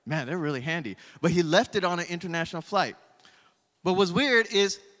Man, they're really handy. But he left it on an international flight. But what's weird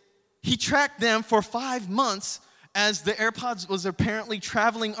is he tracked them for 5 months as the AirPods was apparently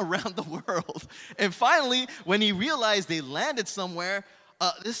traveling around the world. And finally, when he realized they landed somewhere,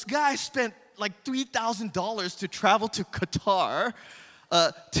 this guy spent like $3,000 to travel to Qatar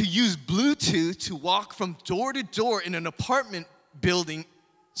to use Bluetooth to walk from door to door in an apartment building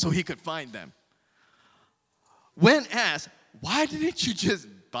so he could find them. When asked, why didn't you just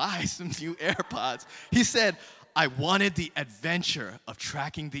buy some new AirPods? He said, I wanted the adventure of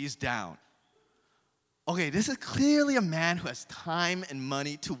tracking these down. Okay, this is clearly a man who has time and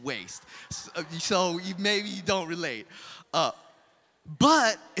money to waste. So maybe you don't relate.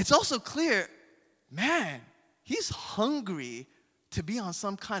 But it's also clear, man, he's hungry to be on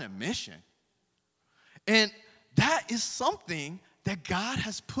some kind of mission. And that is something that God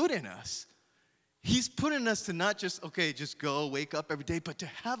has put in us. He's putting us to not just, okay, just go, wake up every day, but to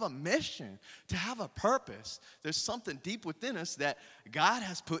have a mission, to have a purpose. There's something deep within us that God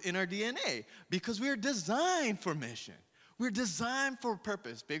has put in our DNA because we're designed for mission. We're designed for a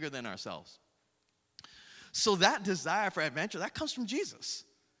purpose bigger than ourselves. So that desire for adventure, that comes from Jesus.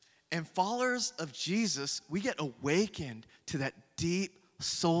 And followers of Jesus, we get awakened to that deep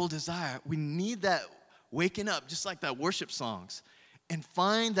soul desire. We need that waking up, just like that worship songs, and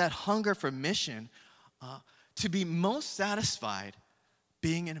find that hunger for mission to be most satisfied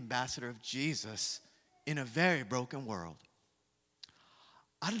being an ambassador of Jesus in a very broken world.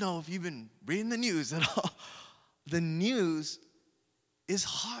 I don't know if you've been reading the news at all. The news is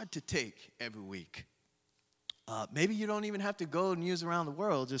hard to take every week. Maybe you don't even have to go news around the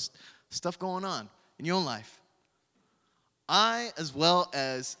world, just stuff going on in your own life. I, as well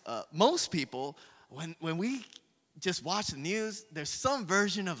as most people, when we just watch the news, there's some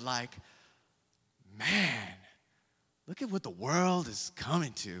version of like, man, look at what the world is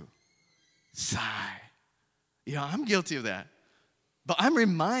coming to. Sigh. You know, I'm guilty of that. But I'm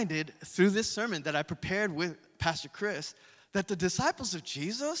reminded through this sermon that I prepared with Pastor Chris that the disciples of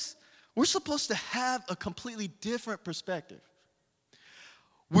Jesus, we're supposed to have a completely different perspective.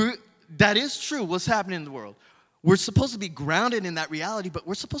 That is true, what's happening in the world. We're supposed to be grounded in that reality, but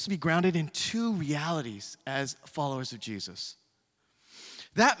we're supposed to be grounded in two realities as followers of Jesus.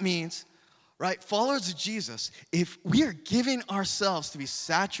 That means, right, followers of Jesus, if we are giving ourselves to be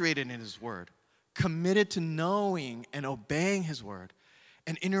saturated in His Word, committed to knowing and obeying His Word,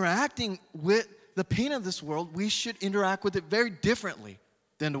 and interacting with the pain of this world, we should interact with it very differently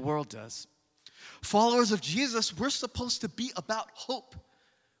than the world does. Followers of Jesus, we're supposed to be about hope,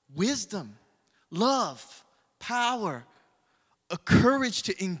 wisdom, love, power, a courage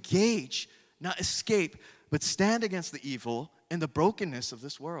to engage, not escape, but stand against the evil and the brokenness of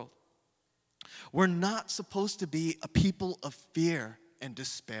this world. We're not supposed to be a people of fear and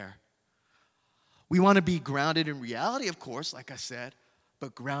despair. We want to be grounded in reality, of course, like I said,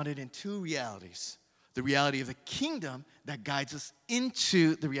 but grounded in two realities. The reality of the kingdom that guides us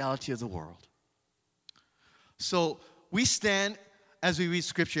into the reality of the world. So we stand as we read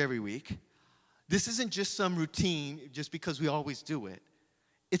scripture every week. This isn't just some routine just because we always do it.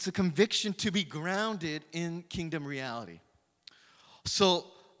 It's a conviction to be grounded in kingdom reality. So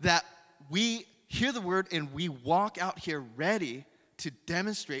that we hear the word and we walk out here ready to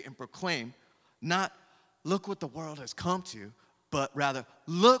demonstrate and proclaim, not look what the world has come to, but rather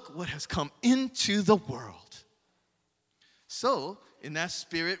look what has come into the world. So, in that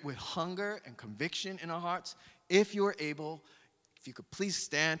spirit with hunger and conviction in our hearts, if you're able, if you could please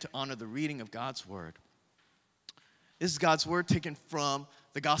stand to honor the reading of God's word. This is God's word taken from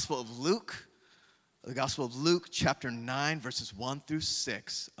the Gospel of Luke. The Gospel of Luke, chapter 9, verses 1 through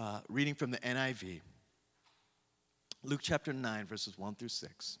 6. Reading from the NIV. Luke chapter 9, verses 1 through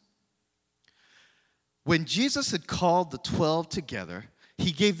 6. When Jesus had called the 12 together,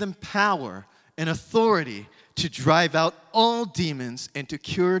 He gave them power and authority to drive out all demons and to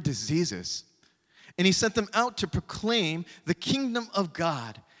cure diseases. And He sent them out to proclaim the kingdom of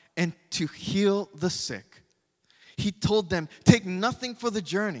God and to heal the sick. He told them, take nothing for the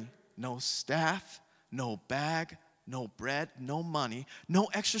journey, no staff, no bag, no bread, no money, no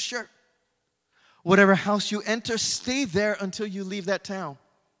extra shirt. Whatever house you enter, stay there until you leave that town.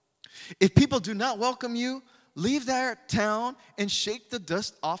 If people do not welcome you, leave that town and shake the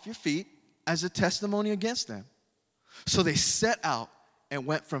dust off your feet as a testimony against them. So they set out and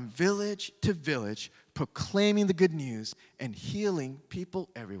went from village to village, proclaiming the good news and healing people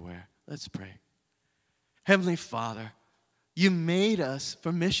everywhere. Let's pray. Heavenly Father, You made us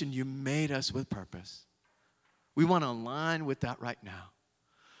for mission. You made us with purpose. We want to align with that right now.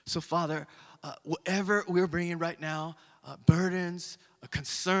 So, Father, whatever we're bringing right now, burdens,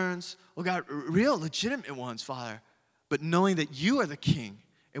 concerns, oh God, real legitimate ones, Father, but knowing that you are the King,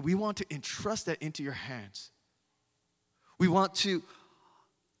 and we want to entrust that into your hands. We want to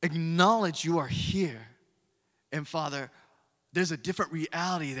acknowledge you are here. And Father, there's a different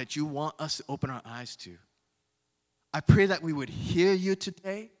reality that you want us to open our eyes to. I pray that we would hear you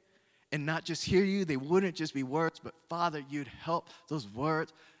today, and not just hear you. They wouldn't just be words, but Father, you'd help those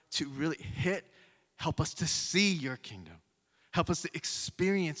words to really help us to see your kingdom. Help us to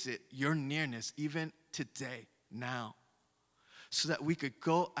experience it, your nearness, even today, now, so that we could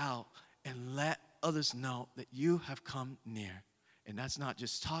go out and let others know that you have come near. And that's not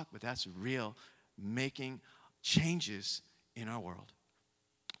just talk, but that's real, making changes in our world.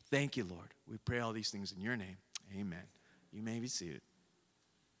 Thank you, Lord. We pray all these things in your name. Amen. You may be seated.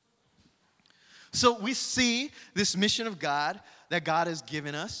 So we see this mission of God that God has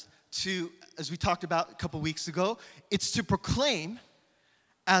given us to, as we talked about a couple weeks ago, it's to proclaim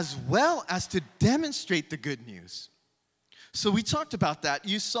as well as to demonstrate the good news. So we talked about that.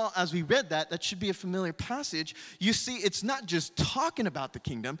 You saw as we read that should be a familiar passage. You see, it's not just talking about the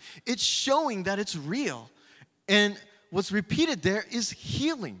kingdom, it's showing that it's real. And what's repeated there is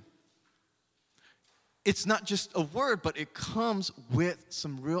healing. It's not just a word, but it comes with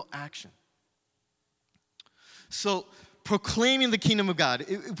some real action. So proclaiming the kingdom of God,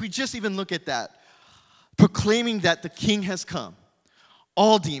 if we just even look at that, proclaiming that the King has come,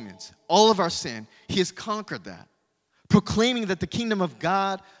 all demons, all of our sin, he has conquered that. Proclaiming that the kingdom of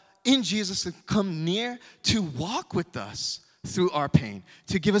God in Jesus has come near to walk with us through our pain,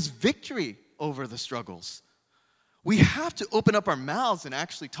 to give us victory over the struggles. We have to open up our mouths and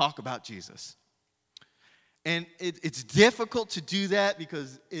actually talk about Jesus. And it's difficult to do that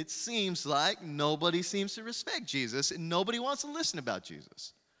because it seems like nobody seems to respect Jesus and nobody wants to listen about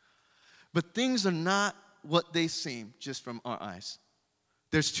Jesus. But things are not what they seem just from our eyes.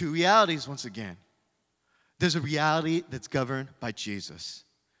 There's two realities once again. There's a reality that's governed by Jesus.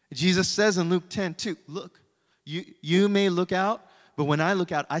 Jesus says in Luke 10:2, look, you may look out, but when I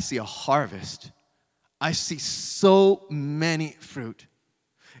look out, I see a harvest. I see so many fruit.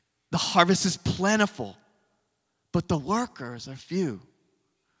 The harvest is plentiful, but the workers are few.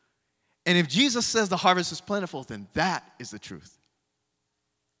 And if Jesus says the harvest is plentiful, then that is the truth.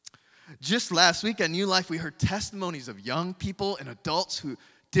 Just last week at New Life, we heard testimonies of young people and adults who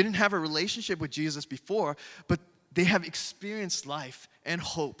didn't have a relationship with Jesus before, but they have experienced life and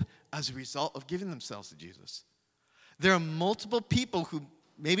hope as a result of giving themselves to Jesus. There are multiple people who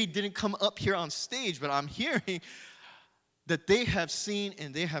maybe didn't come up here on stage, but I'm hearing that they have seen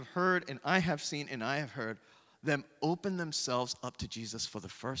and they have heard, and I have seen and I have heard them open themselves up to Jesus for the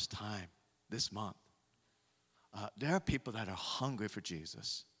first time this month. There are people that are hungry for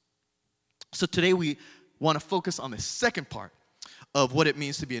Jesus. So today we want to focus on the second part of what it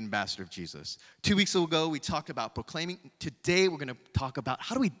means to be an ambassador of Jesus. 2 weeks ago, we talked about proclaiming. Today, we're going to talk about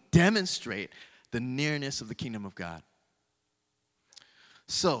how do we demonstrate the nearness of the kingdom of God.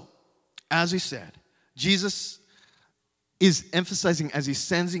 So, as we said, Jesus is emphasizing as he's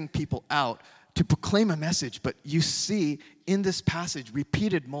sending people out to proclaim a message, but you see in this passage,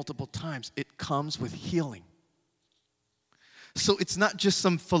 repeated multiple times, it comes with healing. So it's not just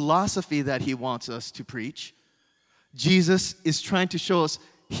some philosophy that he wants us to preach. Jesus is trying to show us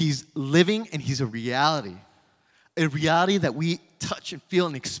he's living and he's a reality that we touch and feel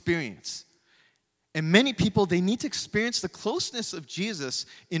and experience. And many people, they need to experience the closeness of Jesus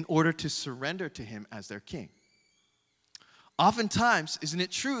in order to surrender to him as their king. Oftentimes, isn't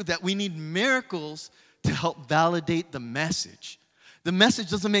it true that we need miracles to help validate the message? The message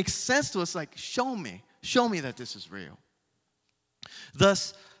doesn't make sense to us, like, show me that this is real.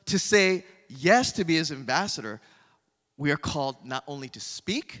 Thus, to say yes to be his ambassador, we are called not only to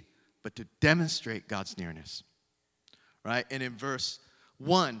speak, but to demonstrate God's nearness. Right? And in verse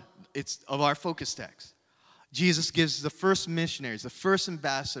 1, it's of our focus text. Jesus gives the first missionaries, the first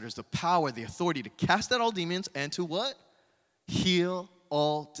ambassadors, the power, the authority to cast out all demons and to what? Heal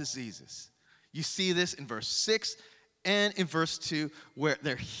all diseases. You see this in verse 6 and in verse 2 where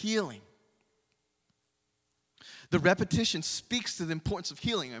they're healing. The repetition speaks to the importance of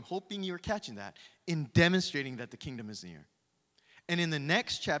healing. I'm hoping you're catching that in demonstrating that the kingdom is near. And in the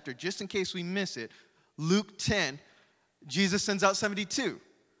next chapter, just in case we miss it, Luke 10, Jesus sends out 72.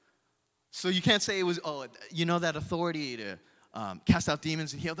 So you can't say it was, that authority to cast out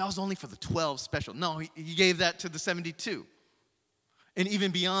demons and heal, that was only for the 12 special. No, he gave that to the 72. And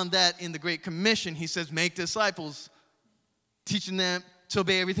even beyond that, in the Great Commission, he says, make disciples, teaching them to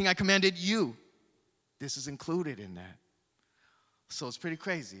obey everything I commanded you. This is included in that. So it's pretty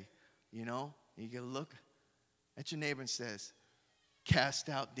crazy, you know. You get a look at your neighbor and says, cast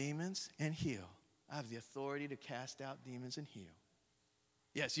out demons and heal. I have the authority to cast out demons and heal.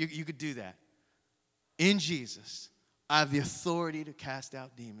 Yes, you could do that. In Jesus, I have the authority to cast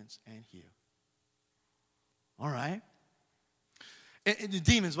out demons and heal. All right? And the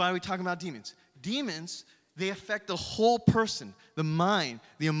demons, why are we talking about demons? Demons, they affect the whole person, the mind,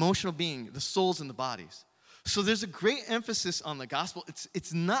 the emotional being, the souls, and the bodies. So there's a great emphasis on the gospel.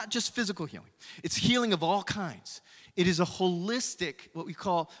 It's not just physical healing. It's healing of all kinds. It is a holistic, what we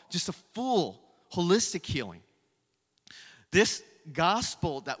call just a full holistic healing. This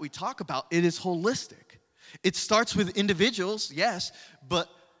gospel that we talk about, it is holistic. It starts with individuals, yes, but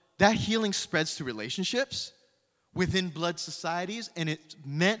that healing spreads to relationships, within blood societies, and it's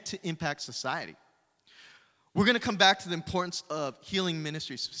meant to impact society. We're going to come back to the importance of healing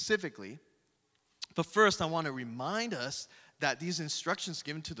ministry specifically, but first I want to remind us that these instructions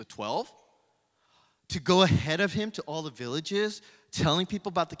given to the 12 to go ahead of him to all the villages, telling people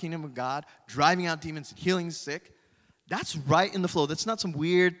about the kingdom of God, driving out demons, healing the sick, that's right in the flow. That's not some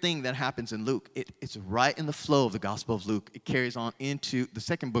weird thing that happens in Luke. It's right in the flow of the Gospel of Luke. It carries on into the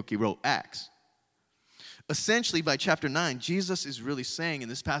second book he wrote, Acts. Essentially, by chapter 9, Jesus is really saying in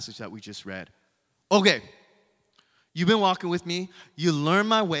this passage that we just read, okay, you've been walking with me. You learned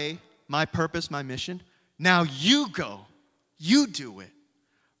my way, my purpose, my mission. Now you go. You do it.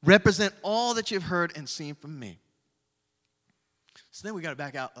 Represent all that you've heard and seen from me. So then we got to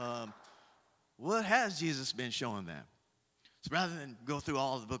back out. What has Jesus been showing them? So rather than go through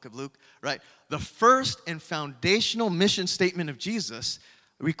all of the book of Luke, right? The first and foundational mission statement of Jesus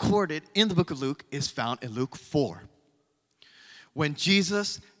recorded in the book of Luke is found in Luke 4. When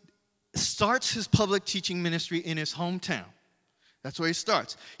Jesus starts his public teaching ministry in his hometown, that's where he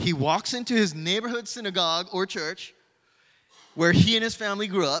starts. He walks into his neighborhood synagogue or church where he and his family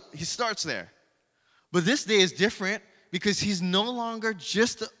grew up. He starts there. But this day is different because he's no longer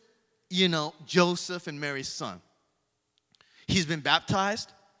just, Joseph and Mary's son. He's been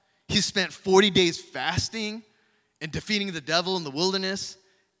baptized. He's spent 40 days fasting and defeating the devil in the wilderness.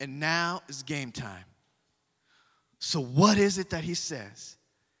 And now is game time. So what is it that he says?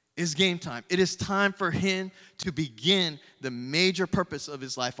 It's game time. It is time for him to begin the major purpose of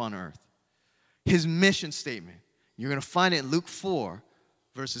his life on earth. His mission statement. You're going to find it in Luke 4,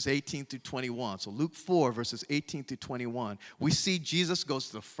 verses 18 through 21. So Luke 4, verses 18 through 21. We see Jesus goes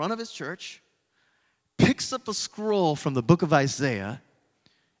to the front of his church, picks up a scroll from the book of Isaiah,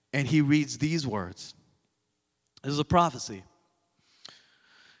 and he reads these words. This is a prophecy.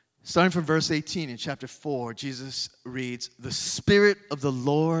 Starting from verse 18 in chapter 4, Jesus reads, "The Spirit of the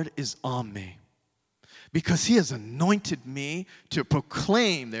Lord is on me, because he has anointed me to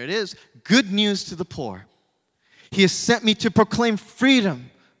proclaim," there it is, "good news to the poor. He has sent me to proclaim freedom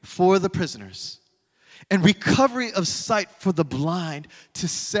for the prisoners and recovery of sight for the blind, to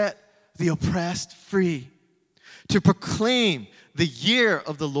set the oppressed free, to proclaim the year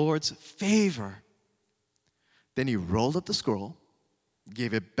of the Lord's favor." Then he rolled up the scroll,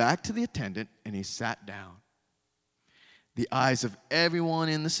 gave it back to the attendant, and he sat down. The eyes of everyone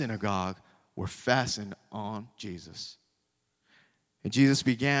in the synagogue were fastened on Jesus. And Jesus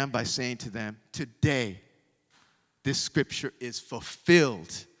began by saying to them, "Today, this scripture is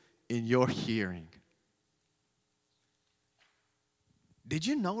fulfilled in your hearing." Did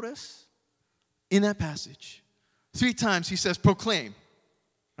you notice in that passage, 3 times he says proclaim,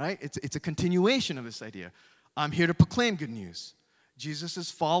 right? It's a continuation of this idea. I'm here to proclaim good news. Jesus'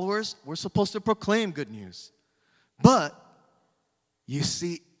 followers were supposed to proclaim good news. But you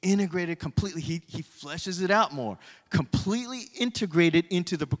see, integrated completely, he fleshes it out more. Completely integrated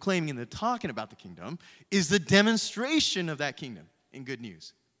into the proclaiming and the talking about the kingdom is the demonstration of that kingdom in good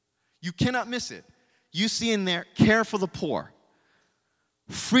news. You cannot miss it. You see in there care for the poor,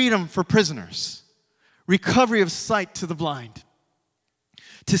 freedom for prisoners, recovery of sight to the blind,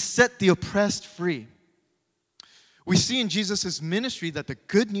 to set the oppressed free. We see in Jesus' ministry that the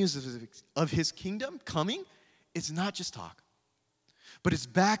good news of his kingdom coming is not just talk, but it's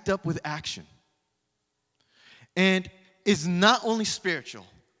backed up with action. And is not only spiritual,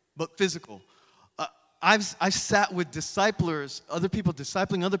 but physical. I've sat with disciplers, other people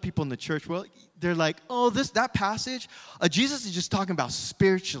discipling other people in the church. Well, they're like, oh, that passage, Jesus is just talking about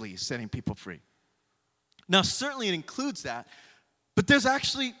spiritually setting people free. Now, certainly it includes that, but there's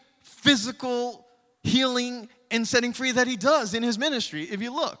actually physical healing and setting free that he does in his ministry. If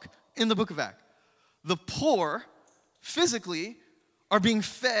you look in the book of Acts, the poor physically are being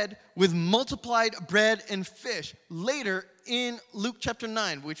fed with multiplied bread and fish. Later in Luke chapter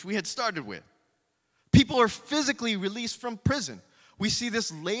 9, which we had started with, people are physically released from prison. We see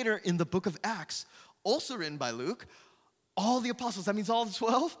this later in the book of Acts. also written by Luke, all the apostles, that means all the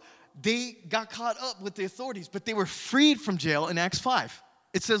 12, they got caught up with the authorities, but they were freed from jail in Acts 5.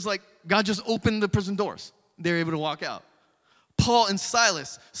 It says like God just opened the prison doors. They were able to walk out. Paul and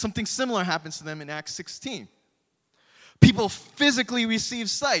Silas, something similar happens to them in Acts 16. People physically receive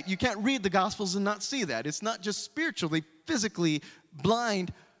sight. You can't read the Gospels and not see that. It's not just spiritual. They physically,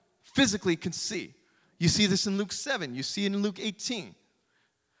 blind, physically can see. You see this in Luke 7. You see it in Luke 18.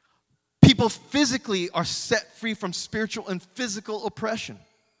 People physically are set free from spiritual and physical oppression.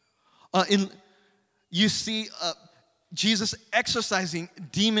 You see Jesus exorcising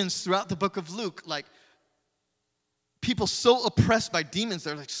demons throughout the book of Luke, like people so oppressed by demons,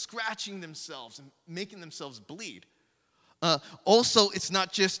 they're like scratching themselves and making themselves bleed. Also, it's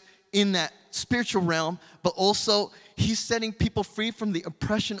not just in that spiritual realm, but also he's setting people free from the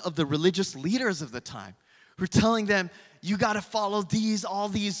oppression of the religious leaders of the time, who are telling them, you got to follow all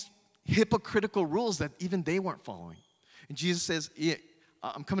these hypocritical rules that even they weren't following. And Jesus says, yeah,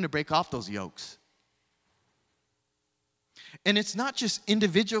 I'm coming to break off those yokes. And it's not just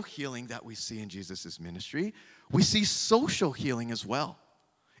individual healing that we see in Jesus' ministry. We see social healing as well.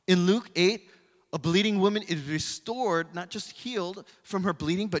 In Luke 8, a bleeding woman is restored, not just healed from her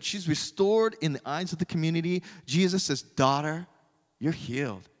bleeding, but she's restored in the eyes of the community. Jesus says, daughter, you're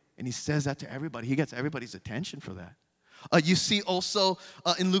healed. And he says that to everybody. He gets everybody's attention for that. You see also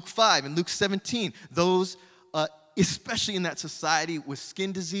in Luke 5 and Luke 17, those, especially in that society with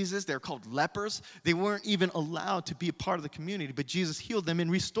skin diseases, they're called lepers. They weren't even allowed to be a part of the community, but Jesus healed them and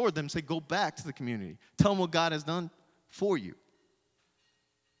restored them, said, go back to the community. Tell them what God has done for you.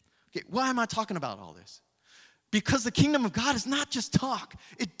 Okay, why am I talking about all this? Because the kingdom of God is not just talk.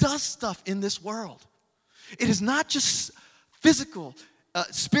 It does stuff in this world. It is not just physical,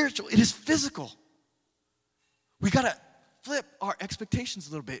 spiritual. It is physical. We got to flip our expectations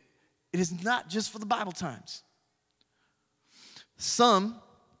a little bit. It is not just for the Bible times. Some,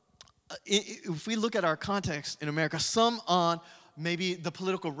 if we look at our context in America, some on maybe the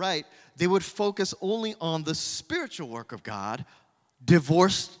political right, they would focus only on the spiritual work of God,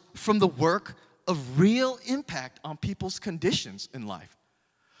 divorced from the work of real impact on people's conditions in life.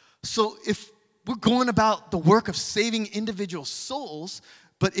 So if we're going about the work of saving individual souls,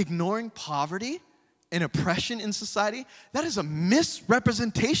 but ignoring poverty and oppression in society, that is a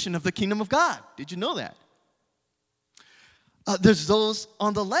misrepresentation of the kingdom of God. Did you know that? There's those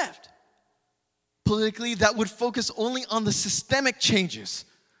on the left, politically, that would focus only on the systemic changes,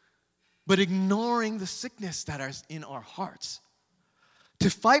 but ignoring the sickness that is in our hearts. To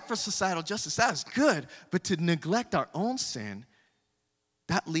fight for societal justice, that is good, but to neglect our own sin,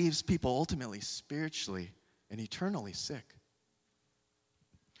 that leaves people ultimately spiritually and eternally sick.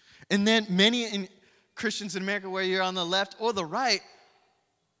 And then many Christians in America, where you're on the left or the right,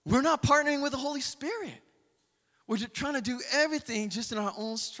 we're not partnering with the Holy Spirit. We're just trying to do everything just in our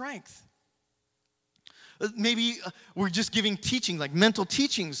own strength. Maybe we're just giving teaching, like mental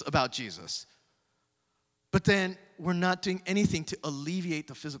teachings about Jesus. But then we're not doing anything to alleviate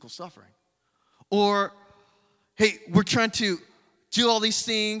the physical suffering. Or, hey, we're trying to do all these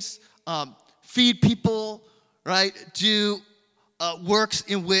things, feed people, right? Do works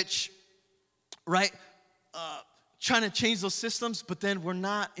in which, right, trying to change those systems, but then we're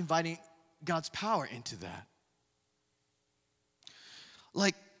not inviting God's power into that.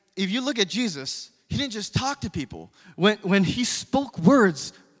 Like, if you look at Jesus, he didn't just talk to people. When he spoke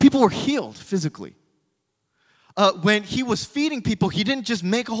words, people were healed physically. When he was feeding people, he didn't just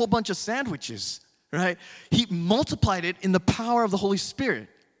make a whole bunch of sandwiches, right? He multiplied it in the power of the Holy Spirit.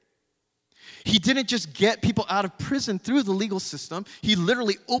 He didn't just get people out of prison through the legal system. He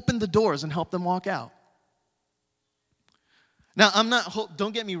literally opened the doors and helped them walk out. Now,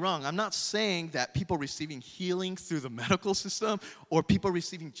 don't get me wrong, I'm not saying that people receiving healing through the medical system or people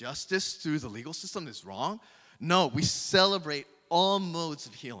receiving justice through the legal system is wrong. No, we celebrate all modes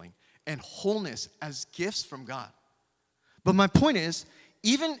of healing and wholeness as gifts from God. But my point is,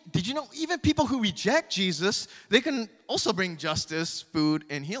 did you know, even people who reject Jesus, they can also bring justice, food,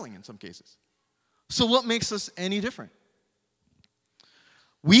 and healing in some cases. So what makes us any different?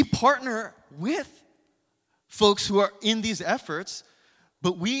 We partner with folks who are in these efforts,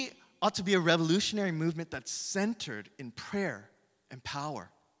 but we ought to be a revolutionary movement that's centered in prayer and power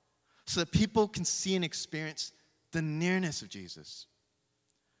so that people can see and experience the nearness of Jesus.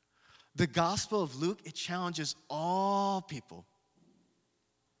 The Gospel of Luke, it challenges all people.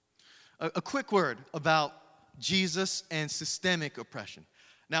 A quick word about Jesus and systemic oppression.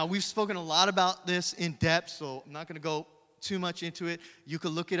 Now, we've spoken a lot about this in depth, so I'm not going to go too much into it. You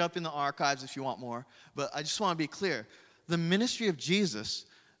can look it up in the archives if you want more. But I just want to be clear. The ministry of Jesus,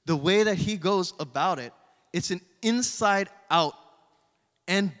 the way that he goes about it, it's an inside out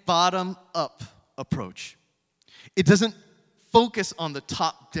and bottom up approach. It doesn't focus on the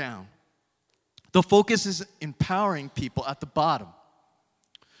top down. The focus is empowering people at the bottom.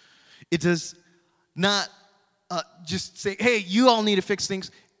 It does not just say, hey, you all need to fix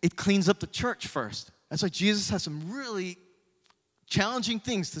things. It cleans up the church first. That's why Jesus has some really challenging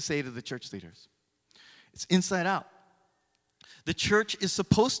things to say to the church leaders. It's inside out. The church is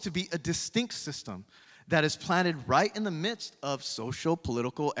supposed to be a distinct system that is planted right in the midst of social,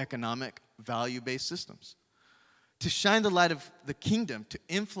 political, economic, value-based systems to shine the light of the kingdom, to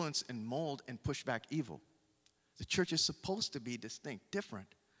influence and mold and push back evil. The church is supposed to be distinct, different.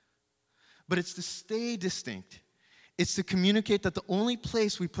 But it's to stay distinct. It's to communicate that the only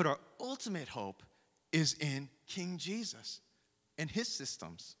place we put our ultimate hope is in King Jesus and his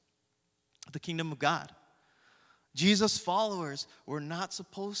systems, the kingdom of God. Jesus' followers were not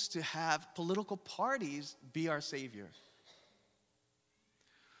supposed to have political parties be our savior,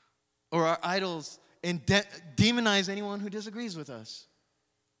 or our idols, and demonize anyone who disagrees with us.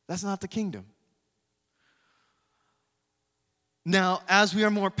 That's not the kingdom. Now, as we are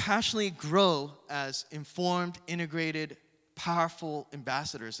more passionately grow as informed, integrated, powerful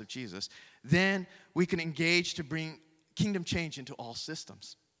ambassadors of Jesus, then we can engage to bring kingdom change into all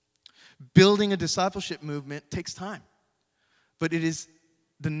systems. Building a discipleship movement takes time, but it is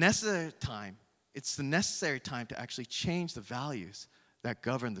the necessary time. It's the necessary time to actually change the values that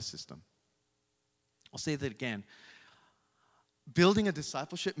govern the system. I'll say that again. Building a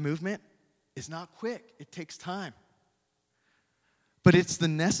discipleship movement is not quick. It takes time. But it's the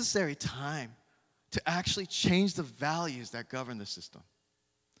necessary time to actually change the values that govern the system.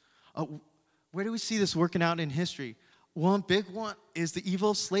 Where do we see this working out in history? One big one is the evil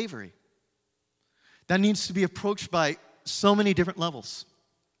of slavery. That needs to be approached by so many different levels.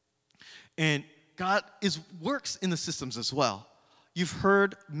 And God works in the systems as well. You've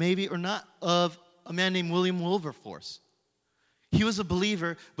heard, maybe or not, of a man named William Wilberforce. He was a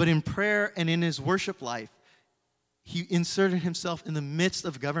believer, but in prayer and in his worship life, he inserted himself in the midst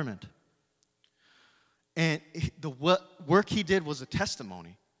of government. And the work he did was a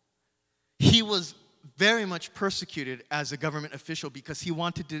testimony. He was very much persecuted as a government official because he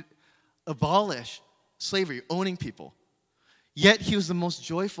wanted to abolish slavery, owning people. Yet he was the most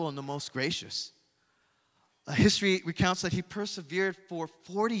joyful and the most gracious. History recounts that he persevered for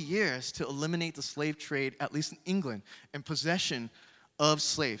 40 years to eliminate the slave trade, at least in England, and possession of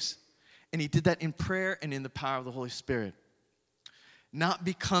slaves. And he did that in prayer and in the power of the Holy Spirit. Not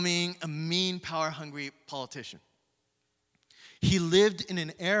becoming a mean, power-hungry politician. He lived in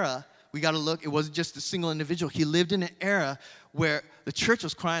an era, we got to look, it wasn't just a single individual. He lived in an era where the church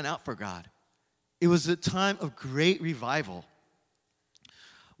was crying out for God. It was a time of great revival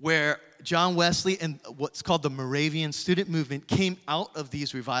where John Wesley and what's called the Moravian student movement came out of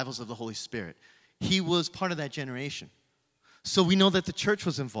these revivals of the Holy Spirit. He was part of that generation. So we know that the church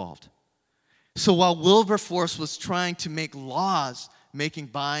was involved. So while Wilberforce was trying to make laws making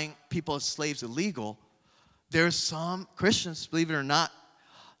buying people as slaves illegal, there's some Christians, believe it or not,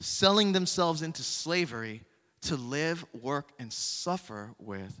 selling themselves into slavery to live, work, and suffer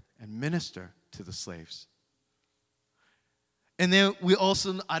with and minister to the slaves. And then we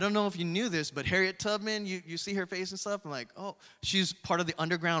also, I don't know if you knew this, but Harriet Tubman, you see her face and stuff, I'm like, oh, she's part of the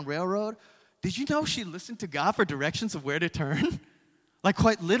Underground Railroad. Did you know she listened to God for directions of where to turn? Like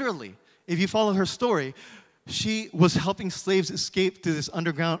quite literally. If you follow her story, she was helping slaves escape through this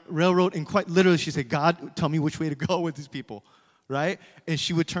Underground Railroad, and quite literally she said, God, tell me which way to go with these people, right? And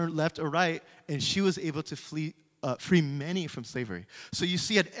she would turn left or right, and she was able to free many from slavery. So you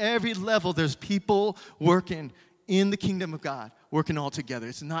see at every level there's people working in the kingdom of God, working all together.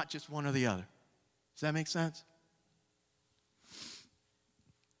 It's not just one or the other. Does that make sense?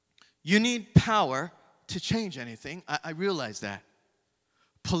 You need power to change anything. I realize that.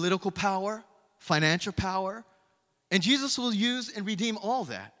 Political power, financial power, and Jesus will use and redeem all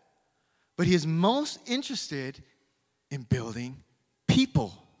that. But he is most interested in building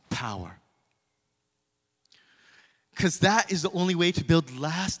people power. Because that is the only way to build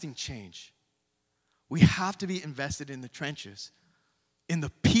lasting change. We have to be invested in the trenches, in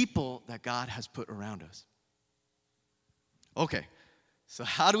the people that God has put around us. Okay, so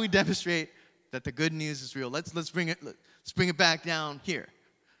how do we demonstrate that the good news is real? Let's bring it back down here.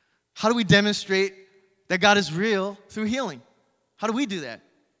 How do we demonstrate that God is real through healing? How do we do that?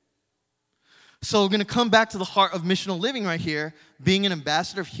 So we're going to come back to the heart of missional living right here, being an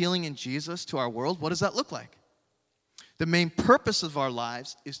ambassador of healing in Jesus to our world. What does that look like? The main purpose of our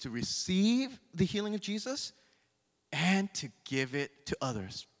lives is to receive the healing of Jesus and to give it to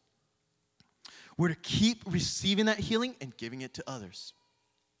others. we're to keep receiving that healing and giving it to others.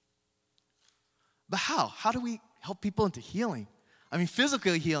 But how? How do we help people into healing? I mean,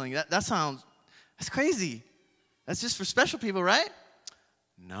 physical healing, that's crazy. That's just for special people, right?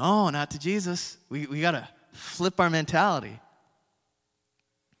 No, not to Jesus. We got to flip our mentality.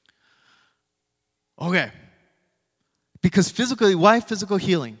 Okay. Because why physical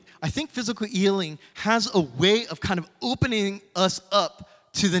healing? I think physical healing has a way of kind of opening us up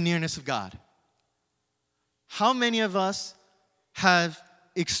to the nearness of God. How many of us have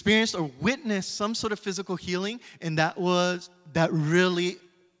experienced or witnessed some sort of physical healing and that really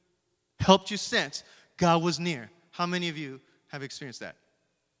helped you sense God was near? How many of you have experienced that?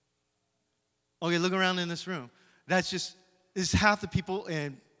 Okay, look around in this room. It's half the people,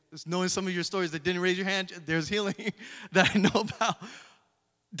 and knowing some of your stories that didn't raise your hand, there's healing that I know about.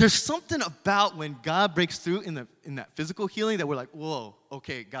 There's something about when God breaks through in that physical healing that we're like, whoa,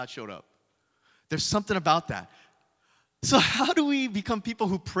 okay, God showed up. There's something about that. So how do we become people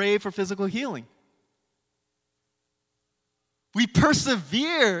who pray for physical healing? We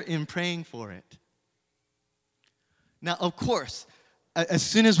persevere in praying for it. Now, of course, as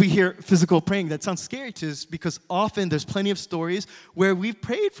soon as we hear physical praying, that sounds scary to us because often there's plenty of stories where we've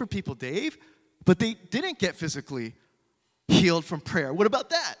prayed for people, Dave, but they didn't get physically healed from prayer. What about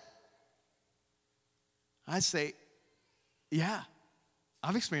that? I say, yeah,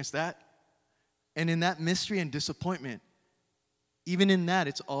 I've experienced that. And in that mystery and disappointment, even in that,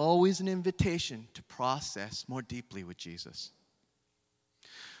 it's always an invitation to process more deeply with Jesus.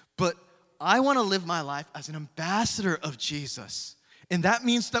 But I want to live my life as an ambassador of Jesus. And that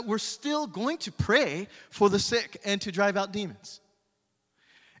means that we're still going to pray for the sick and to drive out demons.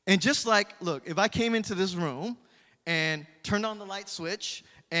 And just like, look, if I came into this room and turned on the light switch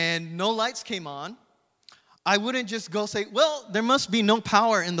and no lights came on, I wouldn't just go say, well, there must be no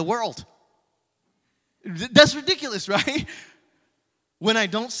power in the world. That's ridiculous, right? When I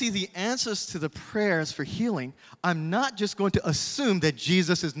don't see the answers to the prayers for healing, I'm not just going to assume that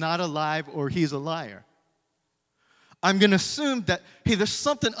Jesus is not alive or he's a liar. I'm going to assume that, hey, there's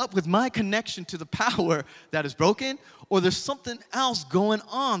something up with my connection to the power that is broken, or there's something else going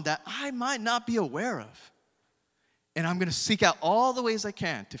on that I might not be aware of. And I'm going to seek out all the ways I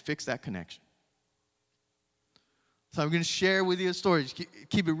can to fix that connection. So I'm going to share with you a story.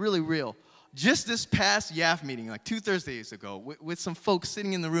 Keep it really real. Just this past YAF meeting, like 2 Thursdays ago, with some folks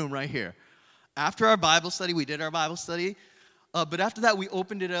sitting in the room right here. After our Bible study, we did our Bible study. But after that, we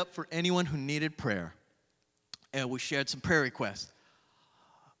opened it up for anyone who needed prayer. And we shared some prayer requests.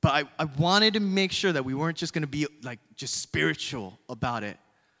 But I wanted to make sure that we weren't just going to be like just spiritual about it.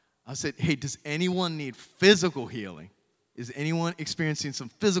 I said, hey, does anyone need physical healing? Is anyone experiencing some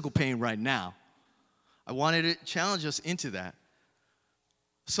physical pain right now? I wanted to challenge us into that.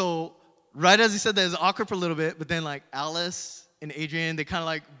 So right as he said that, it was awkward for a little bit, but then like Alice and Adrian, they kind of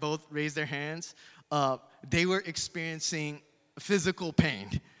like both raised their hands. They were experiencing physical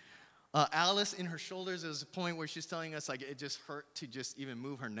pain. Alice, in her shoulders, there was a point where she's telling us like it just hurt to just even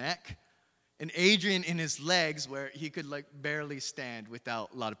move her neck. And Adrian in his legs where he could like barely stand without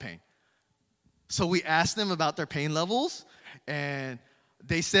a lot of pain. So we asked them about their pain levels, and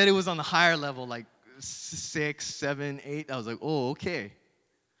they said it was on the higher level, like 6, 7, 8. I was like, oh, okay.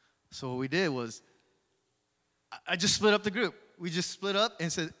 So what we did was, I just split up the group. We just split up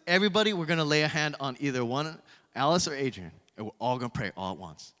and said, everybody, we're going to lay a hand on either one, Alice or Adrian, and we're all going to pray all at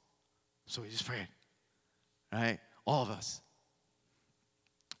once. So we just prayed, right? All of us.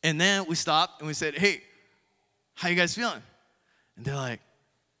 And then we stopped and we said, hey, how you guys feeling? And they're like,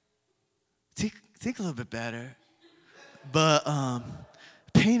 think a little bit better, but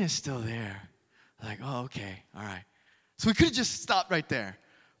pain is still there. Like, oh, okay, all right. So we could have just stopped right there.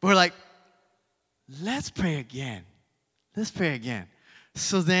 But we're like, let's pray again. Let's pray again.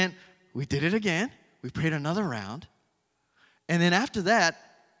 So then we did it again. We prayed another round. And then after that,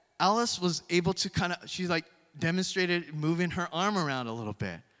 Alice was able to she like demonstrated moving her arm around a little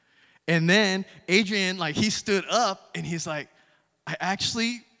bit. And then Adrian, like he stood up and he's like, I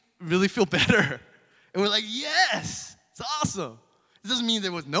actually really feel better. And we're like, yes, it's awesome. It doesn't mean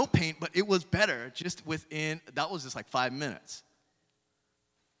there was no pain, but it was better that was just like 5 minutes.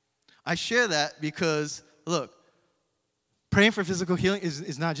 I share that because, look, praying for physical healing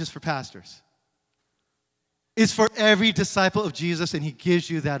is not just for pastors. It's for every disciple of Jesus, and he gives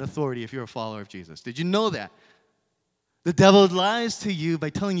you that authority if you're a follower of Jesus. Did you know that? The devil lies to you by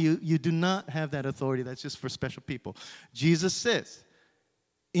telling you you do not have that authority. That's just for special people. Jesus says,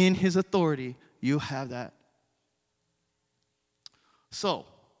 in his authority, you have that. So,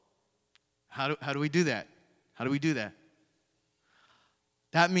 how do we do that? How do we do that?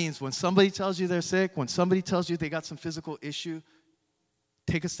 That means when somebody tells you they're sick, when somebody tells you they got some physical issue,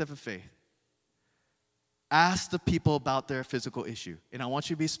 take a step of faith. Ask the people about their physical issue. And I want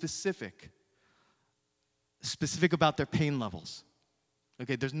you to be specific about their pain levels.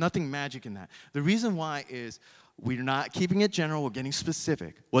 Okay, there's nothing magic in that. The reason why is we're not keeping it general, we're getting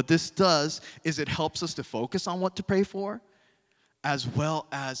specific. What this does is it helps us to focus on what to pray for, as well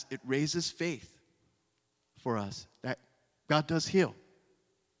as it raises faith for us that God does heal.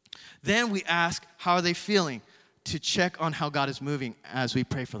 Then we ask, how are they feeling, to check on how God is moving as we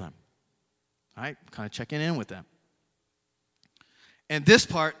pray for them. All right, kind of checking in with them. And this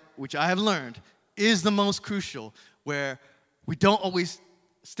part, which I have learned, is the most crucial, where we don't always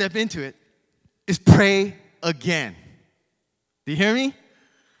step into it, is pray again. Do you hear me?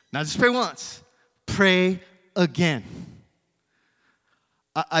 Not just pray once. Pray again.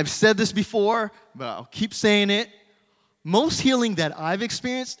 I've said this before, but I'll keep saying it. Most healing that I've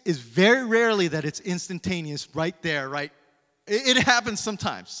experienced is very rarely that it's instantaneous right there, right? It happens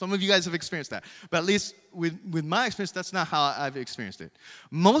sometimes. Some of you guys have experienced that. But at least with my experience, that's not how I've experienced it.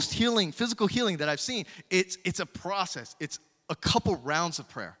 Most healing, physical healing that I've seen, it's a process. It's a couple rounds of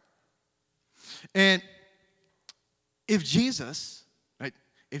prayer. And if Jesus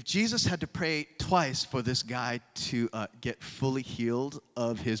had to pray twice for this guy to get fully healed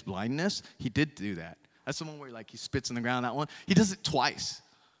of his blindness, he did do that. That's the one where he spits in the ground, that one. He does it twice.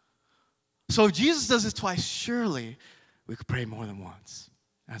 So if Jesus does it twice, surely we could pray more than once.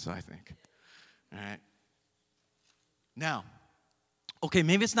 That's what I think. All right. Now, okay,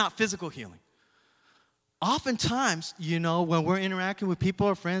 maybe it's not physical healing. Oftentimes, when we're interacting with people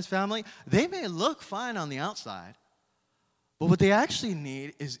or friends, family, they may look fine on the outside, but what they actually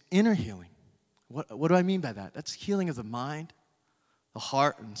need is inner healing. What do I mean by that? That's healing of the mind, the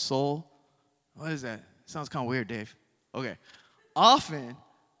heart, and soul. What is that? Sounds kind of weird, Dave. Okay. Often,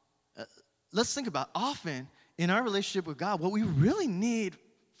 let's think about often in our relationship with God, what we really need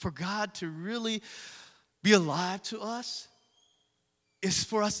for God to really be alive to us is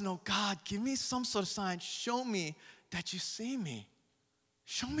for us to know, God, give me some sort of sign. Show me that you see me.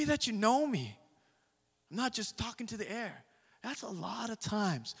 Show me that you know me. I'm not just talking to the air. That's a lot of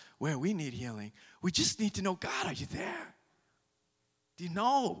times where we need healing. We just need to know, God, are you there? Do you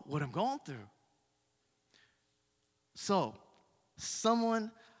know what I'm going through? So,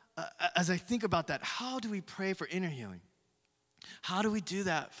 as I think about that, how do we pray for inner healing? How do we do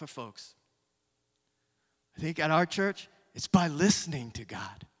that for folks? I think at our church, it's by listening to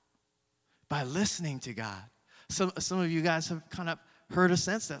God. By listening to God. Some of you guys have kind of heard or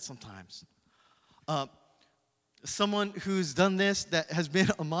sensed that sometimes. Someone who's done this, that has been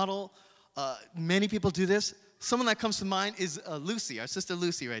a model, many people do this. Someone that comes to mind is Lucy, our sister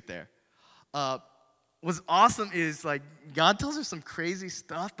Lucy right there. What's awesome is, God tells her some crazy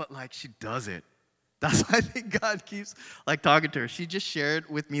stuff, but, she does it. That's why I think God keeps, talking to her. She just shared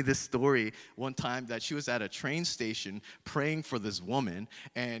with me this story one time that she was at a train station praying for this woman,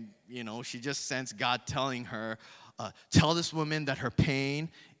 and, she just sensed God telling her, tell this woman that her pain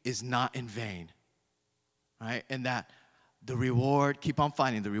is not in vain, right? And that the reward, keep on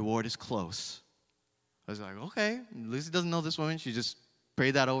fighting, the reward is close. I was like, okay, Lucy doesn't know this woman. She just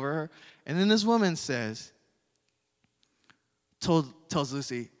prayed that over her. And then this woman tells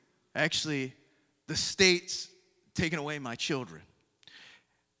Lucy, actually, the state's taken away my children.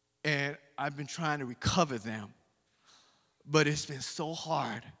 And I've been trying to recover them. But it's been so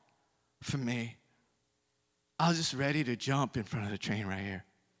hard for me. I was just ready to jump in front of the train right here.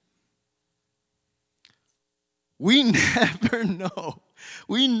 We never know.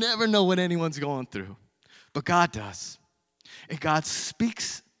 We never know what anyone's going through. But God does. And God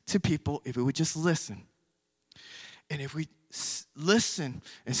speaks to people if we would just listen. And if we listen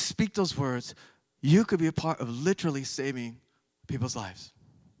and speak those words, you could be a part of literally saving people's lives.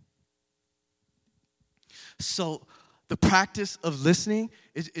 So the practice of listening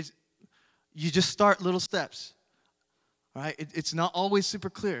is you just start little steps. All right? It's not always super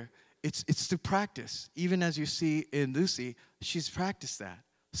clear. It's through practice. Even as you see in Lucy, she's practiced that.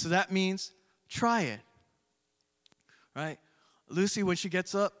 So that means try it. Right? Lucy, when she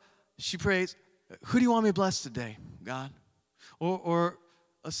gets up, she prays, who do you want me to bless today, God? Or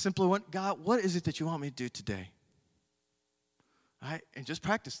a simpler one, God, what is it that you want me to do today? Right? And just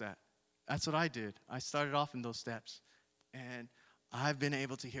practice that. That's what I did. I started off in those steps. And I've been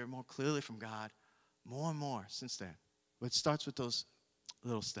able to hear more clearly from God more and more since then. But it starts with those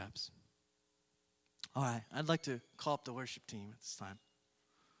little steps. All right, I'd like to call up the worship team at this time.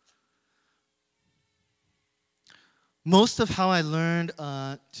 Most of how I learned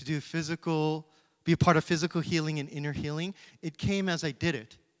to do physical be a part of physical healing and inner healing, it came as I did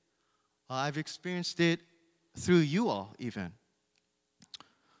it. I've experienced it through you all even.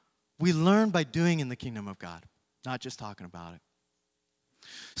 We learn by doing in the kingdom of God, not just talking about it.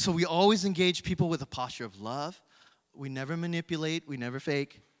 So we always engage people with a posture of love. We never manipulate. We never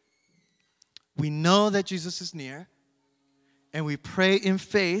fake. We know that Jesus is near. And we pray in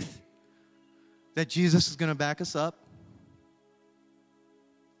faith that Jesus is going to back us up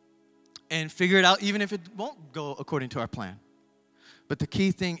and figure it out even if it won't go according to our plan. But the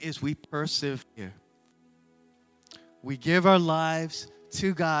key thing is we persevere. We give our lives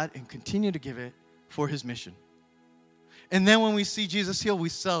to God and continue to give it for His mission. And then when we see Jesus heal, we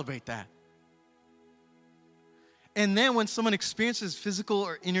celebrate that. And then when someone experiences physical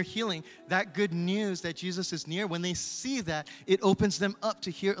or inner healing, that good news that Jesus is near, when they see that, it opens them up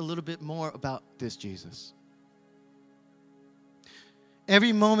to hear a little bit more about this Jesus.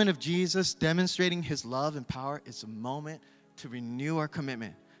 Every moment of Jesus demonstrating His love and power is a moment to renew our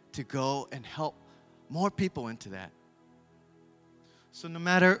commitment to go and help more people into that. So no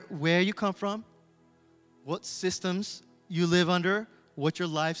matter where you come from, what systems you live under, what your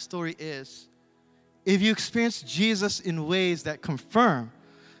life story is, if you experience Jesus in ways that confirm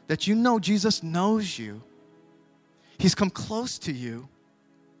that you know Jesus knows you, He's come close to you,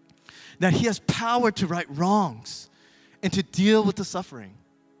 that He has power to right wrongs and to deal with the suffering,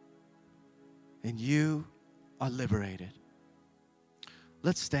 and you are liberated.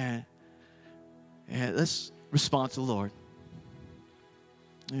 Let's stand and let's respond to the Lord.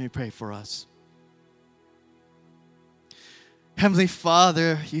 Let me pray for us. Heavenly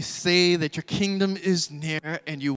Father, you say that your kingdom is near and you